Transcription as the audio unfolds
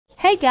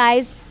Hey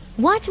guys,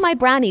 watch my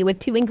brownie with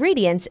 2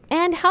 ingredients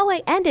and how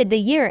I ended the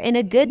year in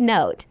a good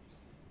note.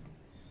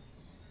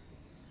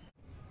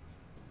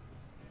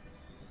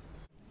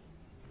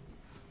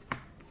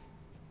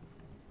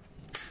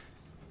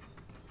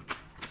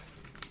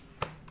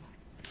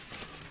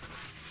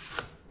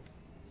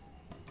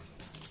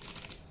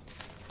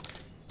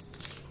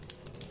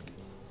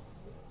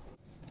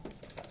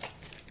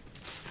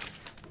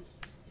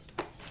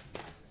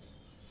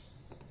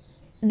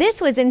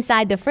 This was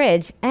inside the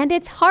fridge and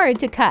it's hard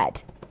to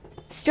cut.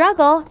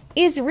 Struggle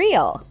is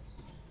real.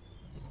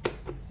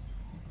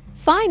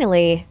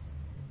 Finally,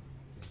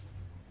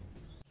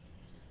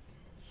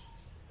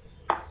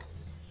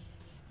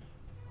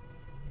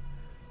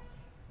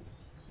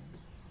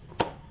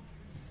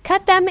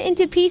 cut them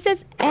into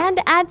pieces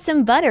and add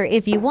some butter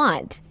if you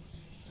want.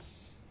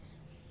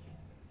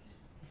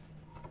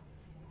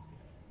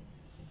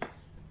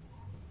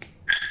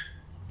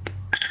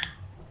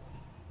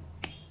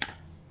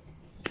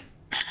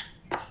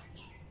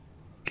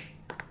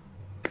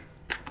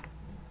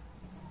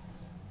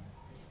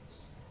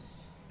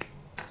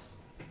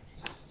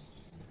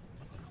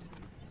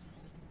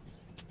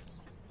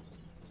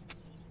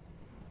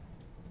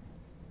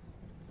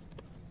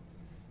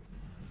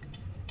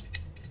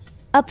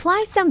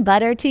 Apply some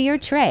butter to your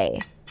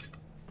tray.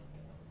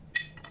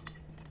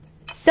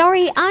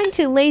 Sorry, I'm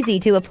too lazy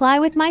to apply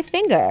with my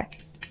finger.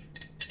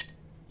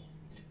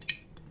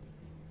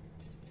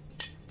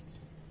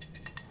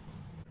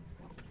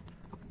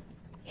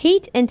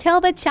 Heat until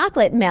the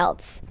chocolate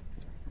melts.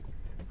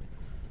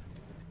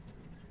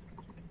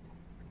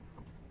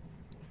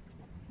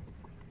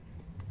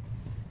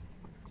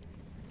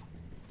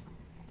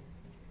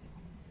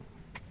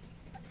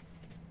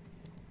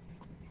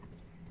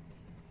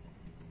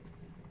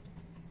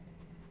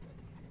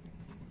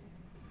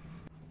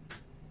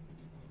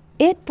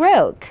 It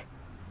broke.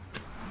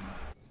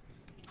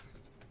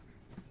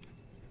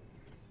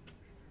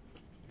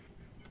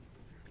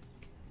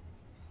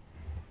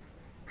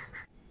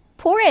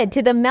 Pour it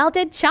to the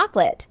melted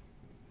chocolate.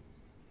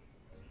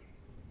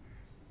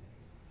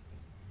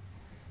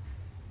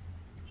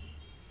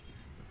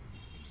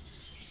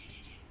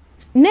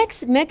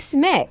 Mix, mix,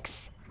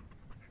 mix.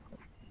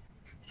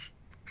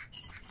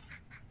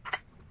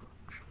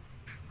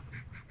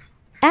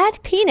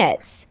 Add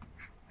peanuts.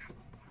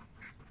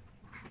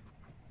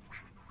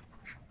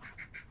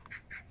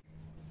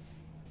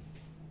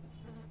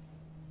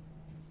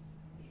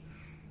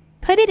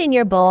 Put it in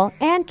your bowl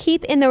and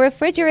keep in the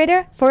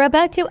refrigerator for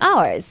about 2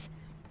 hours.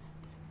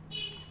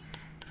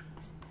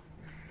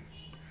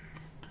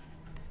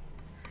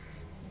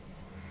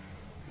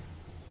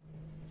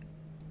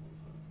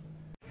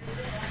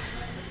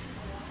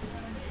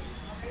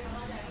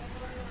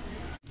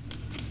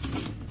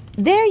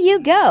 There you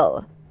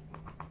go.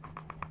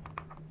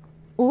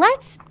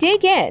 Let's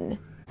dig in.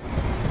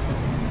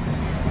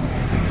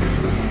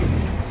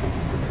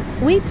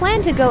 We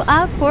plan to go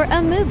out for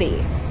a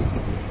movie.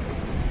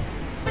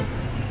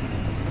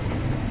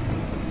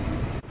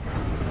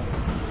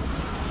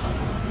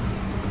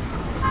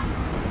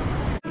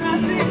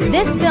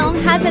 This film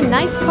has a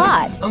nice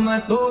plot.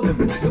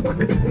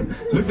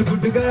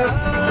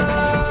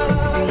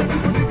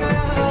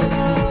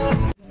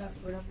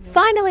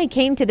 Finally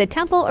came to the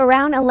temple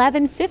around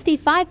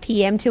 11:55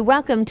 p.m. to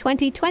welcome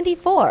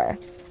 2024.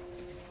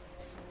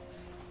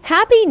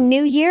 Happy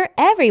New Year,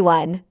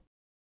 everyone!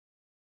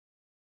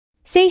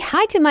 Say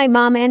hi to my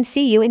mom and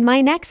see you in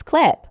my next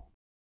clip.